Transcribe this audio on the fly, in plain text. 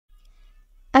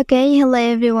Okay, hello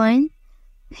everyone.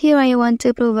 Here I want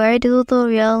to provide a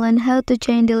tutorial on how to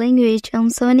change the language on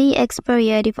Sony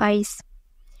Xperia device.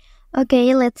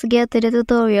 Okay, let's get to the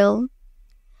tutorial.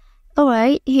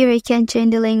 Alright, here you can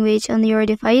change the language on your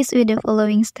device with the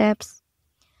following steps.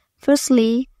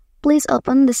 Firstly, please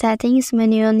open the settings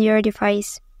menu on your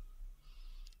device.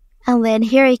 And then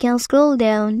here you can scroll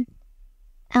down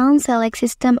and select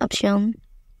system option.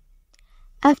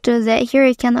 After that, here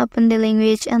you can open the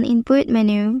language and input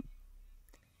menu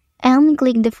and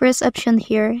click the first option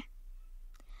here.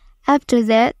 After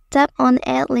that, tap on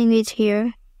add language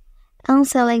here and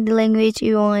select the language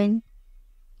you want.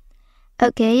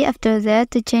 Okay, after that,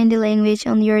 to change the language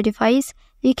on your device,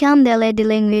 you can delete the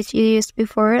language you used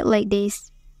before like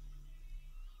this.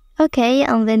 Okay,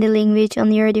 and then the language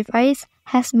on your device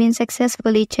has been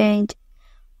successfully changed.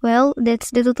 Well,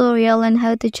 that's the tutorial on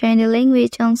how to change the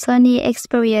language on Sony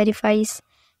Xperia device.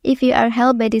 If you are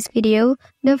helped by this video,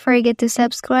 don't forget to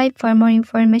subscribe for more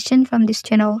information from this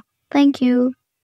channel. Thank you.